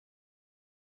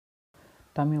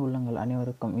தமிழ் உள்ளங்கள்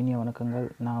அனைவருக்கும் இனிய வணக்கங்கள்.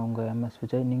 நான் உங்கள் MS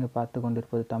விஜய். நீங்கள் பார்த்து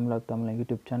கொண்டிருப்பது தமிழன்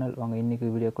யூடியூப் சேனல். வாங்க இன்றைக்கி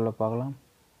வீடியோக்குள்ளே பார்க்கலாம்.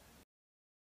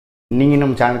 நீங்கள்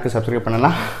நம்ம சேனலுக்கு சப்ஸ்கிரைப்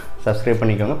பண்ணலாம், சப்ஸ்கிரைப்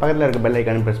பண்ணிக்கோங்க. பக்கத்தில் இருக்க பெல்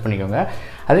ஐக்கானும் ப்ரெஸ் பண்ணிக்கோங்க.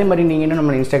 அதே மாதிரி நீங்கள் இன்னும்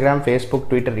நம்ம இன்ஸ்டாகிராம், ஃபேஸ்புக்,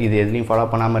 ட்விட்டர் இது எதுலையும் ஃபாலோ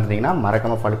பண்ணாமல் இருந்தீங்கன்னா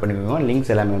மறக்காமல் ஃபாலோ பண்ணிக்கோங்க.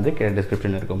 லிங்க்ஸ் எல்லாமே வந்து கீழே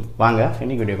டிஸ்கிரிப்ஷன் இருக்கும். வாங்க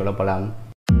இன்றைக்கி வீடியோக்குள்ளே போகலாம்.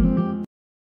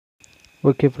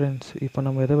 ஓகே ஃப்ரெண்ட்ஸ், இப்போ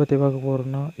நம்ம எதை பற்றி பார்க்க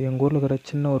போகிறோம்னா, எங்கள் ஊரில் இருக்கிற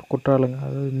சின்ன ஒரு குற்றாலங்க,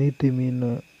 அதாவது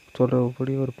நீர்த்திமின்னு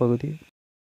சொல்கிறபடி ஒரு பகுதி.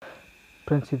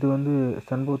 ஃப்ரெண்ட்ஸ், இது வந்து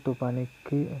செண்பகத்தோப்பு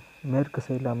அணைக்கு மேற்கு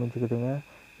சைடில் அமைஞ்சிக்குதுங்க.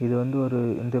 இது வந்து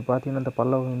இந்த பார்த்தீங்கன்னா இந்த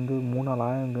பள்ளம் வந்து 3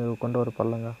 ஆழங்க கொண்ட ஒரு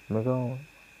பள்ளங்க, மிகவும்.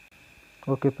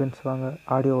 ஓகே ஃப்ரெண்ட்ஸ், வாங்க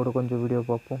ஆடியோவோட கொஞ்சம் வீடியோ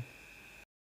பார்ப்போம்.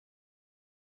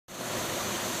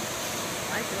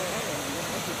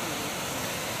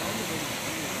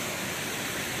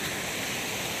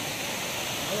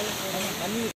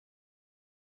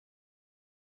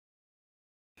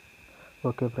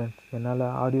 ஓகே ஃப்ரெண்ட்ஸ், என்னால்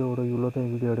ஆடியோவோட இவ்வளோ தான்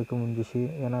வீடியோ எடுக்க முடிஞ்சிச்சு.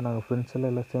 ஏன்னா நாங்கள்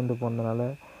ஃப்ரெண்ட்ஸெல்லாம் சேர்ந்து போனதுனால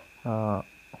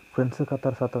ஃப்ரெண்ட்ஸு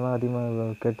கத்துற சத்தம் தான் அதிகமாக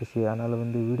கேட்டுச்சு. அதனால்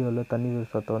வந்து வீடியோவில் தண்ணி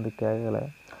சத்தம் வந்து கேட்கலை.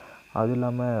 அதுவும்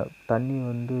இல்லாமல் தண்ணி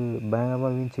வந்து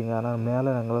பயங்கரமாக வீழ்ச்சிங்க. ஆனால்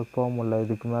மேலே நாங்களால் போக முடியல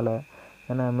இதுக்கு மேலே.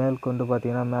 ஏன்னா மேற்கொண்டு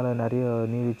பார்த்தீங்கன்னா மேலே நிறைய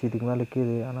நீர்வீழ்ச்சி இதுக்கு மேலே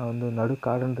கீழே. ஆனால் வந்து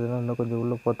நடுக்காடுன்றதுனால இன்னும் கொஞ்சம்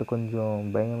உள்ளே போகிறதுக்கு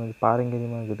கொஞ்சம் பயங்கரமாக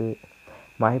பாரம்பரியமாக இருக்குது.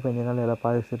 மழை பெஞ்சனால எல்லாம்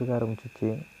பாதி சிறுக்க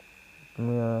ஆரம்பிச்சிச்சு.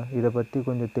 இதை பற்றி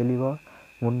கொஞ்சம் தெளிவாக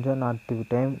முடிஞ்சால் நான் அடுத்த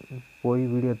டைம் போய்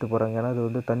வீடியோ எடுத்து போகிறாங்க. ஏன்னா அது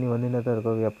வந்து தண்ணி வந்துன்னே தான்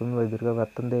இருக்கும், எப்பவுமே இது இருக்க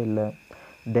வற்றந்தே இல்லை.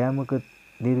 டேமுக்கு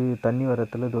தண்ணி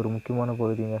வரத்தில் இது ஒரு முக்கியமான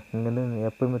பகுதிங்க. இங்கேருந்து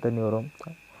எப்போயுமே தண்ணி வரும்.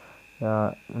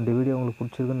 இந்த வீடியோ உங்களுக்கு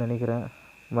பிடிச்சிருக்குன்னு நினைக்கிறேன்.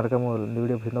 மறக்காமல் இந்த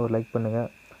வீடியோ பிடிச்சிருந்தா ஒரு லைக் பண்ணுங்கள்.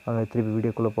 அங்கே திருப்பி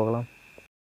வீடியோக்குள்ளே போகலாம்.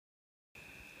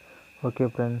 ஓகே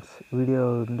ஃப்ரெண்ட்ஸ், வீடியோ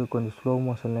வந்து கொஞ்சம் ஸ்லோ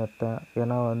மோஷனில் எடுத்தேன்.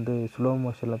 ஏன்னா வந்து ஸ்லோ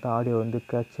மோஷனில் தான் ஆடியோ வந்து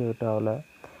கேட்ச் ஆகலை.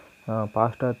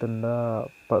 ஃபாஸ்ட்டாக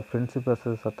எடுத்திருந்தால் ஃப்ரெண்ட்ஸு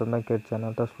பேசுகிற சத்தம் தான் கேட்டுச்சு.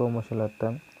 அதனால தான் ஸ்லோ மோஷனில்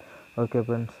எடுத்தேன். ஓகே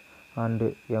ஃப்ரெண்ட்ஸ், அண்டு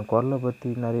என் குரலை பற்றி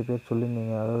நிறைய பேர்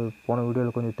சொல்லியிருந்தீங்க. அதாவது போன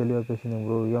வீடியோவில் கொஞ்சம் தெளிவாக பேசியிருந்தீங்க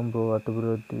ப்ரோ. ஏன் ப்ரோ அடுத்த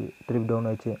ப்ரோ திருப்பி டவுன்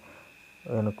ஆச்சு?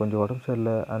 எனக்கு கொஞ்சம் உடம்பு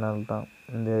சரியில்லை, அதனால தான்.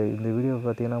 இந்த வீடியோ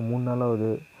பார்த்தீங்கன்னா 3 நாள்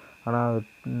ஆகுது. ஆனால்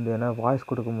ஏன்னா வாய்ஸ்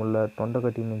கொடுக்க முடியல, தொண்டை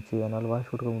கட்டின்னு இருந்துச்சு. அதனால்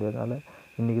வாய்ஸ் கொடுக்க முடியாதனால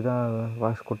இன்றைக்கி தான்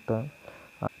வாய்ஸ் கொடுத்தேன்.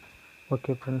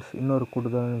 ஓகே ஃப்ரெண்ட்ஸ், இன்னொரு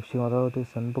கூடுதலான விஷயம், அதாவது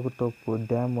செண்பகத்தோப்பு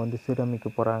டேம் வந்து சீரமைக்க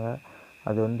போகிறாங்க.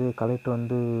 அது வந்து கலெக்டர்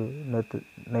வந்து நேற்று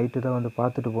நைட்டு தான் வந்து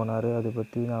பார்த்துட்டு போனார். அதை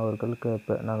பற்றி நான்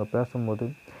அவர்களுக்கு நாங்கள் பேசும்போது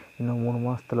இன்னும் 3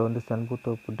 மாதத்தில் வந்து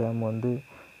செண்பகத்தோப்பு டேம் வந்து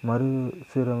மறு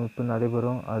சீரமைப்பு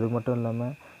நடைபெறும். அது மட்டும்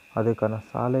இல்லாமல் அதுக்கான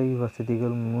சாலை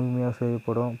வசதிகள் முழுமையாக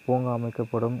செய்யப்படும், பூங்கா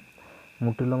அமைக்கப்படும்,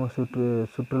 முற்றிலுமாக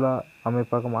சுற்றுலா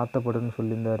அமைப்பாக மாற்றப்படும்னு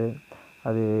சொல்லியிருந்தார்.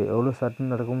 அது எவ்வளோ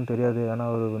சட்டுன்னு நடக்கும்னு தெரியாது.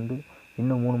 ஆனால் அவர் வந்து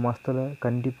இன்னும் 3 மாதத்தில்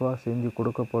கண்டிப்பாக செஞ்சு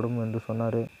கொடுக்கப்படும் என்று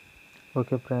சொன்னார்.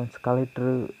 ஓகே ஃப்ரெண்ட்ஸ், கலெக்டர்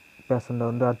பேசுனதை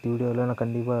வந்து அடுத்த வீடியோவில் நான்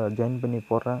கண்டிப்பாக ஜாயின் பண்ணி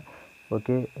போடுறேன்.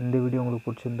 ஓகே, இந்த வீடியோ உங்களுக்கு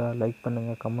பிடிச்சிருந்தா லைக்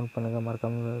பண்ணுங்கள், கமெண்ட் பண்ணுங்கள்,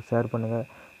 மறக்காமல் ஷேர் பண்ணுங்கள்.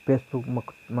 ஃபேஸ்புக்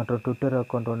மற்றும் ட்விட்டர்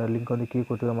அக்கௌண்ட்டோட லிங்க் வந்து கீழே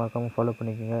கொடுத்து மறக்காமல் ஃபாலோ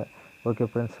பண்ணிக்கோங்க. Okay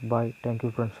friends, bye.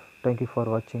 Thank you friends, thank you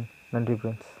for வாட்சிங். நன்றி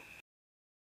ஃப்ரெண்ட்ஸ்.